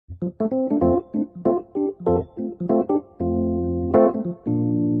Hi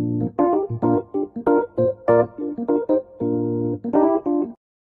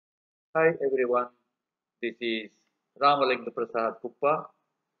everyone, this is Ramalinga Prasad Kuppa.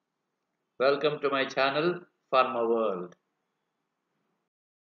 Welcome to my channel Pharma World.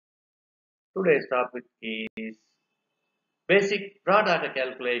 Today's topic is basic raw data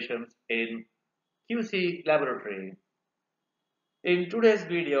calculations in QC laboratory. In today's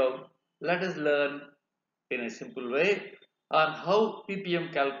video, let us learn in a simple way on how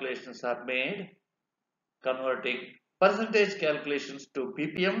ppm calculations are made, converting percentage calculations to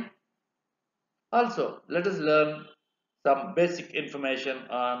ppm. Also, let us learn some basic information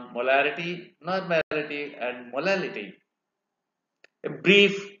on molarity, normality, and molality. A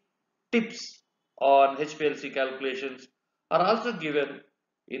brief tips on HPLC calculations are also given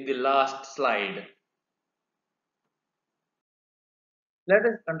in the last slide. Let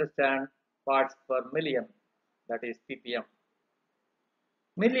us understand parts per million, that is ppm.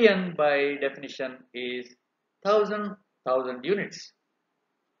 Million by definition is thousand units,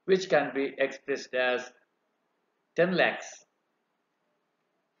 which can be expressed as 10 lakhs.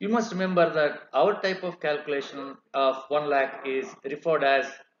 You must remember that our type of calculation of 1 lakh is referred as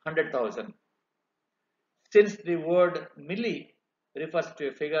 100,000. Since the word milli refers to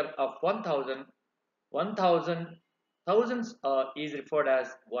a figure of 1000, 1000 thousands is referred as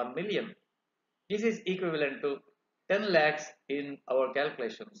 1 million. This is equivalent to 10 lakhs in our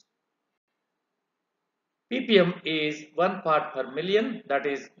calculations. ppm is 1 part per million, that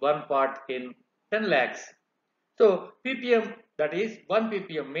is 1 part in 10 lakhs. So ppm, that is 1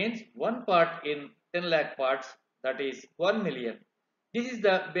 ppm means 1 part in 10 lakh parts, that is 1 million. This is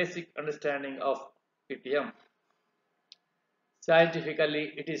the basic understanding of ppm.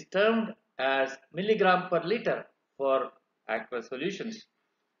 Scientifically, it is termed as milligram per liter for aqueous solutions.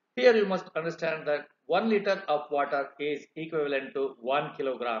 Here you must understand that 1 liter of water is equivalent to 1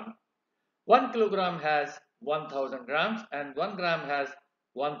 kilogram. 1 kilogram has 1000 grams and 1 gram has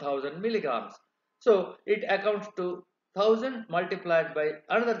 1000 milligrams. So it accounts to 1000 multiplied by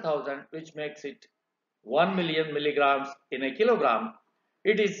another 1000, which makes it 1 million milligrams in a kilogram.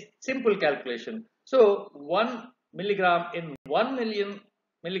 It is simple calculation. So 1 milligram in 1 million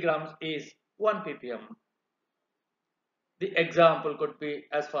milligrams is 1 ppm. The example could be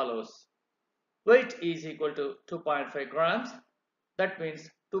as follows. Weight is equal to 2.5 grams. That means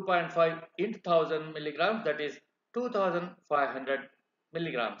 2.5 into 1000 milligrams, that is 2500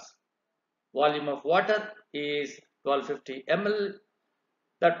 milligrams. Volume of water is 1250 ml.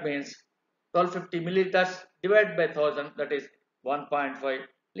 That means 1250 milliliters divided by 1000, that is 1.5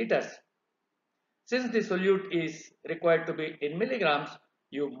 liters. Since the solute is required to be in milligrams,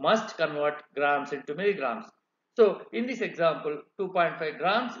 you must convert grams into milligrams. So in this example, 2.5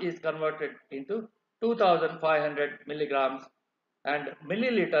 grams is converted into 2500 milligrams and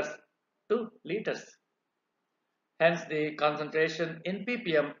milliliters to liters. Hence the concentration in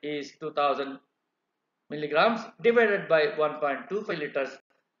ppm is 2000 milligrams divided by 1.25 liters,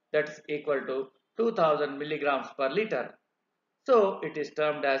 that is equal to 2000 milligrams per liter. So it is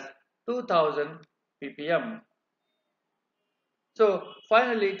termed as 2000 ppm. So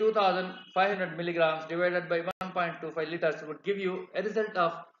finally 2500 milligrams divided by 1.25 liters would give you a result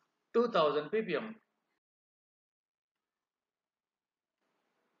of 2000 ppm.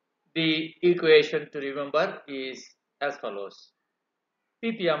 The equation to remember is as follows.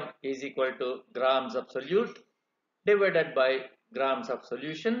 ppm is equal to grams of solute divided by grams of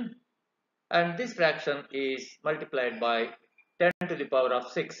solution, and this fraction is multiplied by 10 to the power of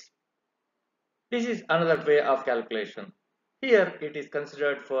 6. This is another way of calculation. Here it is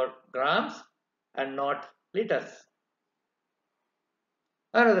considered for grams and not liters.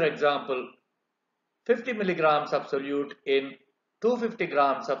 Another example, 50 milligrams of solute in 250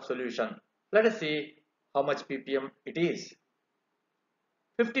 grams of solution. Let us see how much ppm it is.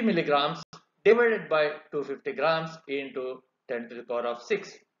 50 milligrams divided by 250 grams into 10 to the power of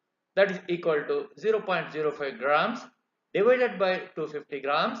 6. That is equal to 0.05 grams divided by 250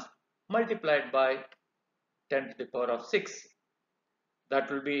 grams multiplied by 10 to the power of 6. That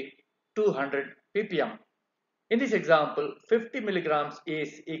will be 200 ppm. In this example, 50 milligrams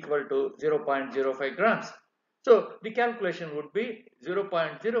is equal to 0.05 grams. So the calculation would be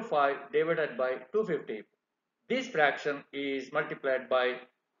 0.05 divided by 250. This fraction is multiplied by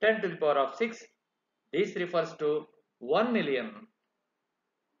 10 to the power of 6. This refers to 1 million.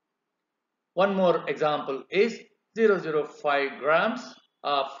 One more example is 0.05 grams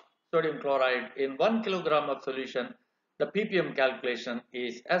of sodium chloride in 1 kilogram of solution. The ppm calculation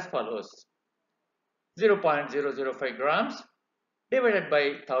is as follows. 0.005 grams divided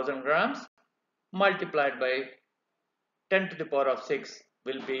by 1000 grams multiplied by 10 to the power of 6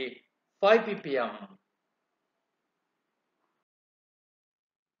 will be 5 ppm.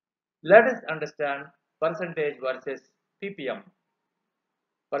 Let us understand percentage versus ppm.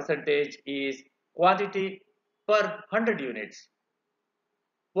 Percentage is quantity per 100 units.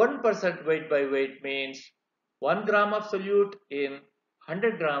 1% weight by weight means 1 gram of solute in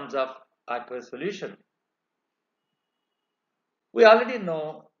 100 grams of aqueous solution. We already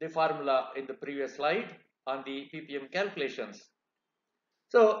know the formula in the previous slide on the ppm calculations.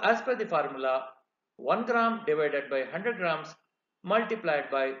 So as per the formula, 1 gram divided by 100 grams multiplied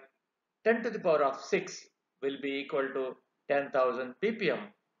by 10 to the power of 6 will be equal to 10,000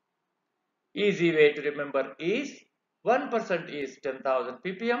 ppm. Easy way to remember is 1% is 10,000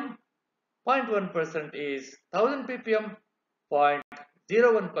 ppm, 0.1% is 1000 ppm,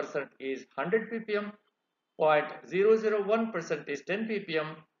 0.01% is 100 ppm, 0.001% is 10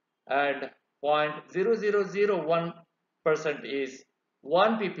 ppm, and 0.0001% is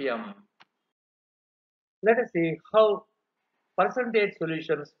 1 ppm. Let us see how percentage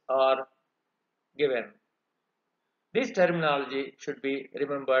solutions are given. This terminology should be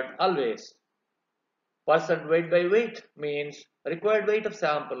remembered always. Percent weight by weight means required weight of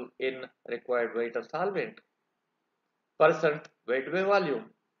sample in required weight of solvent. Percent weight by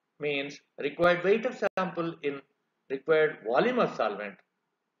volume means required weight of sample in required volume of solvent.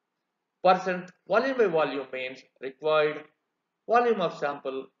 Percent volume by volume means required volume of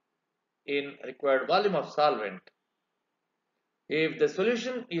sample in required volume of solvent. If the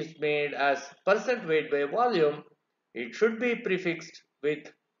solution is made as percent weight by volume, it should be prefixed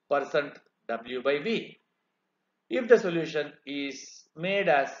with percent W by V. If the solution is made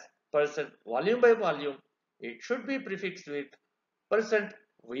as percent volume by volume, it should be prefixed with percent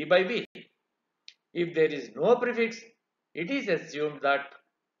V by V. If there is no prefix, it is assumed that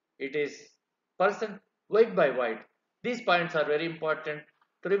it is percent weight by weight. These points are very important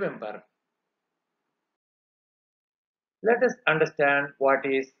to remember. Let us understand what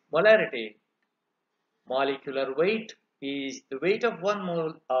is molarity. Molecular weight is the weight of 1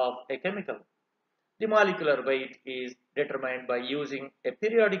 mole of a chemical. The molecular weight is determined by using a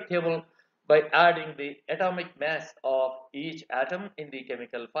periodic table by adding the atomic mass of each atom in the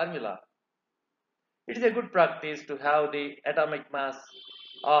chemical formula. It is a good practice to have the atomic mass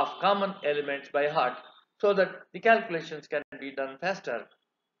of common elements by heart so that the calculations can be done faster.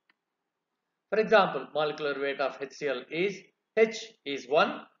 For example, molecular weight of HCl is H is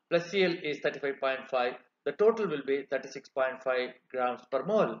 1 plus Cl is 35.5. The total will be 36.5 grams per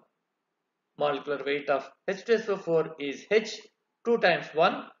mole. Molecular weight of H2SO4 is H 2 times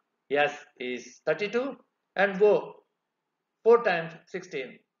 1, S is 32, and O 4 times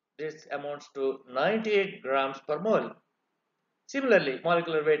 16. This amounts to 98 grams per mole. Similarly,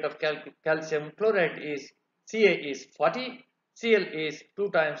 molecular weight of calcium chloride is Ca is 40, Cl is 2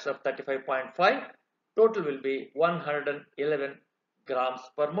 times of 35.5. Total will be 111 grams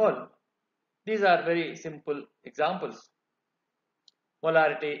per mole. These are very simple examples.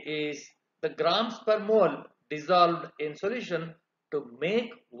 Molarity is the grams per mole dissolved in solution to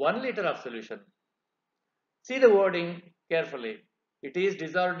make 1 liter of solution. See the wording carefully. It is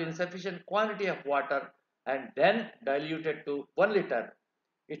dissolved in sufficient quantity of water and then diluted to 1 liter.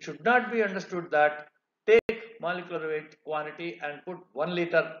 It should not be understood that take molecular weight quantity and put 1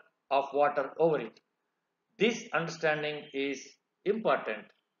 liter of water over it. This understanding is important.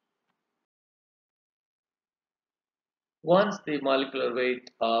 Once the molecular weight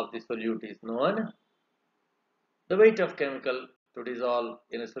of the solute is known, the weight of chemical to dissolve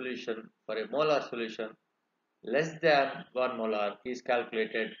in a solution for a molar solution less than 1 molar is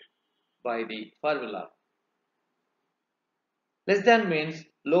calculated by the formula. Less than means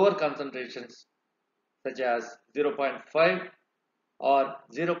lower concentrations such as 0.5 or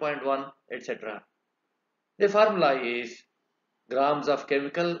 0.1 etc. The formula is grams of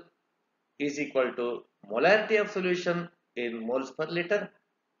chemical is equal to molarity of solution in moles per liter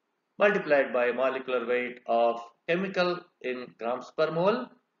multiplied by molecular weight of chemical in grams per mole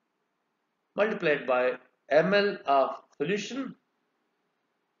multiplied by ml of solution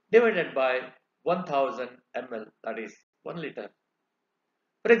divided by 1000 ml, that is 1 liter.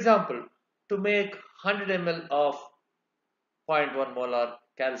 For example, to make 100 ml of 0.1 molar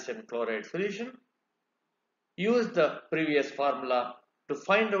calcium chloride solution, use the previous formula to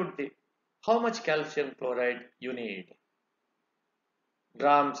find out how much calcium chloride you need.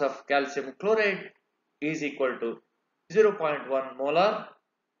 Grams of calcium chloride is equal to 0.1 molar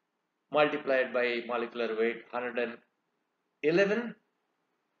multiplied by molecular weight 111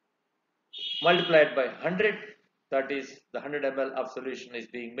 multiplied by 100 that is the 100 ml of solution is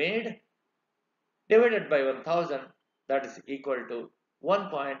being made, divided by 1000, that is equal to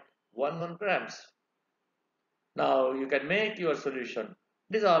 1.11 grams. Now you can make your solution.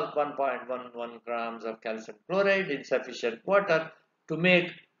 Dissolve 1.11 grams of calcium chloride in sufficient water to make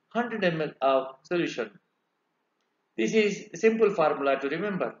 100 ml of solution. This is a simple formula to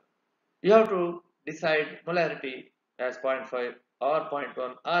remember. You have to decide molarity as 0.5 or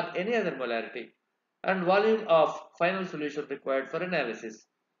 0.1 or any other molarity and volume of final solution required for analysis.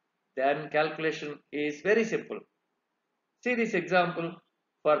 Then calculation is very simple. See this example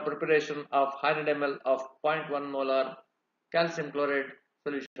for preparation of 100 ml of 0.1 molar calcium chloride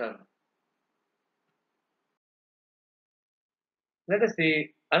solution. Let us see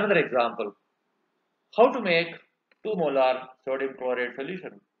another example. How to make 2 molar sodium chloride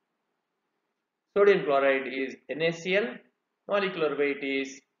solution. Sodium chloride is NaCl, molecular weight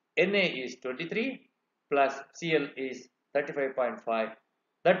is Na is 23 plus Cl is 35.5,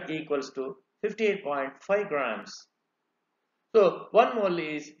 that equals to 58.5 grams. So 1 mole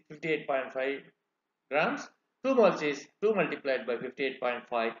is 58.5 grams, 2 moles is 2 multiplied by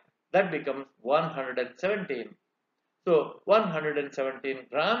 58.5, that becomes 117. So 117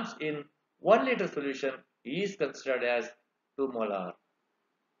 grams in 1 liter solution is considered as 2 molar.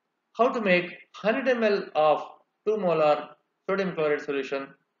 How to make 100 ml of 2 molar sodium chloride solution?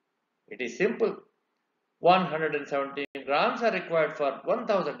 It is simple. 117 grams are required for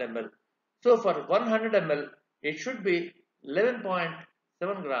 1000 ml. So for 100 ml, it should be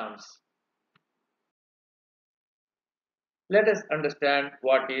 11.7 grams. Let us understand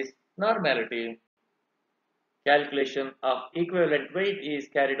what is normality. Calculation of equivalent weight is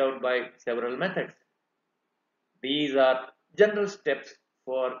carried out by several methods. These are general steps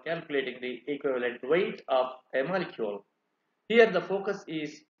for calculating the equivalent weight of a molecule. Here the focus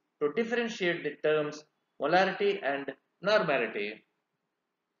is to differentiate the terms molarity and normality.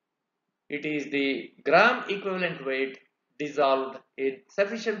 It is the gram equivalent weight dissolved in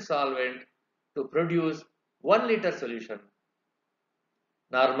sufficient solvent to produce 1 liter solution.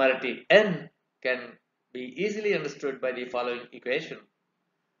 Normality N can be easily understood by the following equation.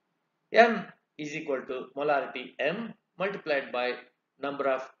 M is equal to molarity M multiplied by number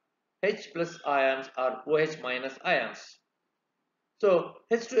of H plus ions or OH minus ions. So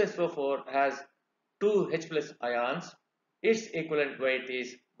H2SO4 has 2 H plus ions. Its equivalent weight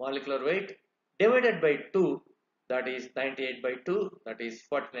is molecular weight divided by 2, that is 98 by 2, that is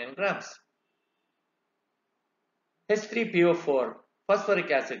 49 grams. H3PO4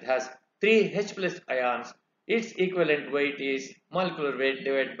 phosphoric acid has 3 H plus ions. Its equivalent weight is molecular weight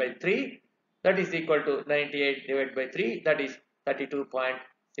divided by 3, that is equal to 98 divided by 3, that is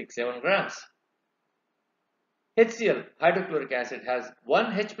 32.67 grams. HCl hydrochloric acid has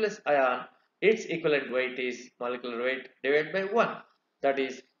 1 H plus ion. Its equivalent weight is molecular weight divided by 1, that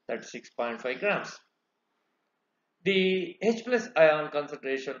is 36.5 grams. The H plus ion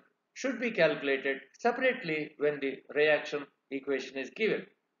concentration should be calculated separately when the reaction equation is given.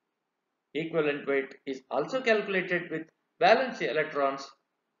 Equivalent weight is also calculated with valency electrons,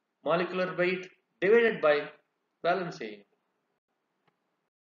 molecular weight divided by valency.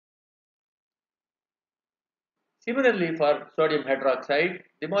 Similarly, for sodium hydroxide,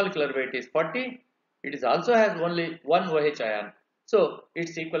 the molecular weight is 40. It also has only one OH ion. So,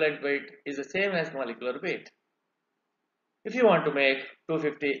 its equivalent weight is the same as molecular weight. If you want to make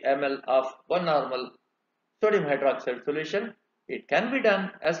 250 ml of one normal sodium hydroxide solution, it can be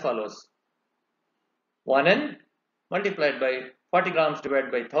done as follows. 1N multiplied by 40 grams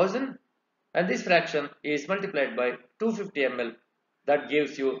divided by 1000, and this fraction is multiplied by 250 ml. That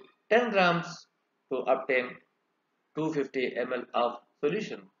gives you 10 grams to obtain 250 ml of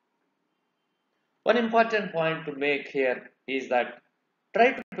solution. One important point to make here is that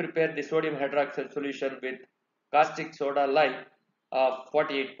try to prepare the sodium hydroxide solution with caustic soda lye of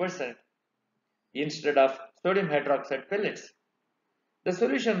 48% instead of sodium hydroxide pellets. The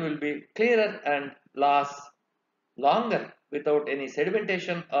solution will be clearer and last longer without any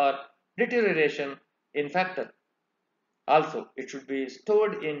sedimentation or deterioration in factor. Also, it should be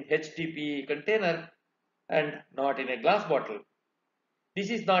stored in HDPE container and not in a glass bottle. This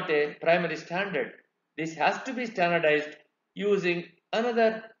is not a primary standard. This has to be standardized using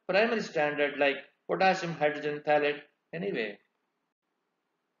another primary standard like potassium hydrogen thalate anyway.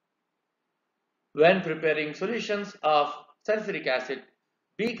 When preparing solutions of sulfuric acid,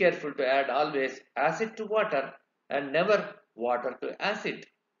 be careful to add always acid to water and never water to acid.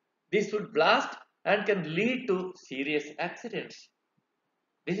 This would blast and can lead to serious accidents.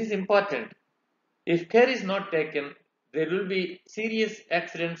 This is important. If care is not taken, there will be serious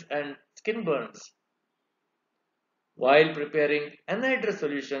accidents and skin burns. While preparing anhydrous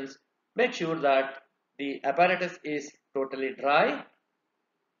solutions, make sure that the apparatus is totally dry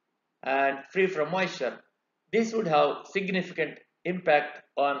and free from moisture. This would have significant impact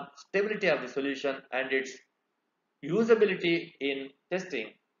on stability of the solution and its usability in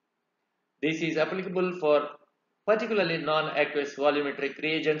testing. This is applicable for particularly non-aqueous volumetric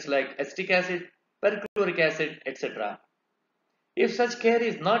reagents like acetic acid, perchloric acid, etc. If such care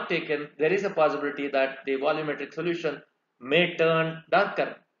is not taken, there is a possibility that the volumetric solution may turn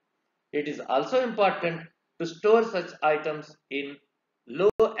darker. It is also important to store such items in low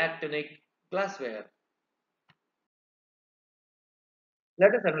actinic glassware.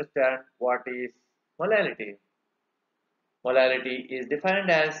 Let us understand what is molality. Molality is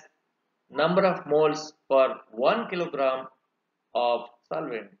defined as number of moles per 1 kilogram of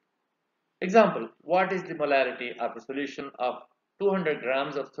solvent. Example, what is the molarity of a solution of 200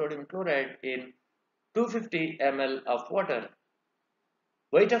 grams of sodium chloride in 250 ml of water?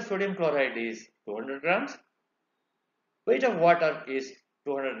 Weight of sodium chloride is 200 grams. Weight of water is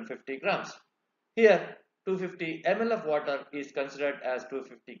 250 grams. Here, 250 ml of water is considered as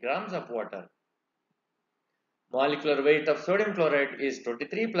 250 grams of water. Molecular weight of sodium chloride is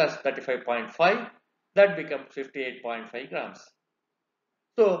 23 plus 35.5, that becomes 58.5 grams.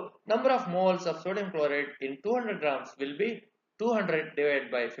 So, number of moles of sodium chloride in 200 grams will be 200 divided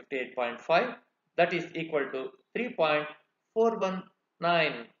by 58.5, that is equal to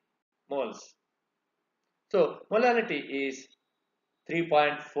 3.419 moles. So, molality is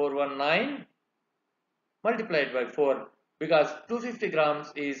 3.419 multiplied by 4 because 250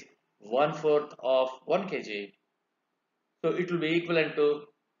 grams is 1/4 of 1 kg. So, it will be equivalent to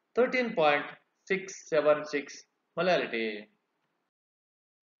 13.676 molality.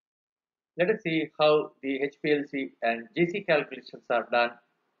 Let us see how the HPLC and GC calculations are done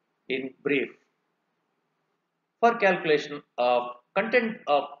in brief. For calculation of content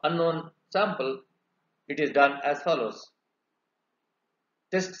of unknown sample, it is done as follows.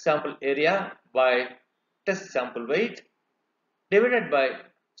 Test sample area by test sample weight divided by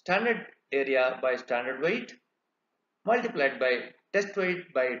standard area by standard weight multiplied by test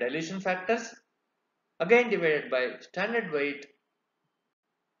weight by dilution factors, again divided by standard weight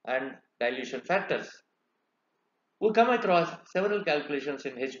and dilution factors. We come across several calculations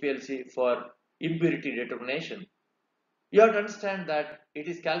in HPLC for impurity determination. You have to understand that it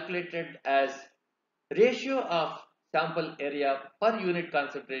is calculated as ratio of sample area per unit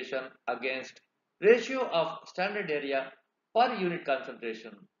concentration against ratio of standard area per unit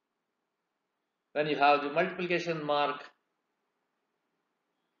concentration. When you have the multiplication mark,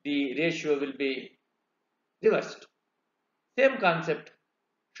 the ratio will be reversed. Same concept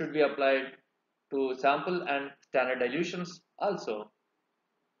should be applied to sample and standard dilutions also.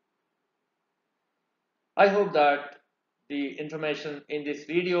 I hope that the information in this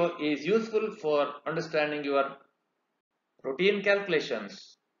video is useful for understanding your routine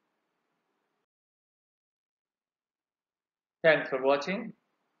calculations. Thanks for watching.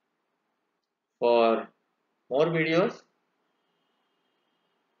 For more videos,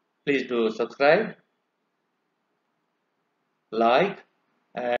 please do subscribe, like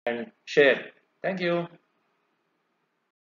and share. Thank you.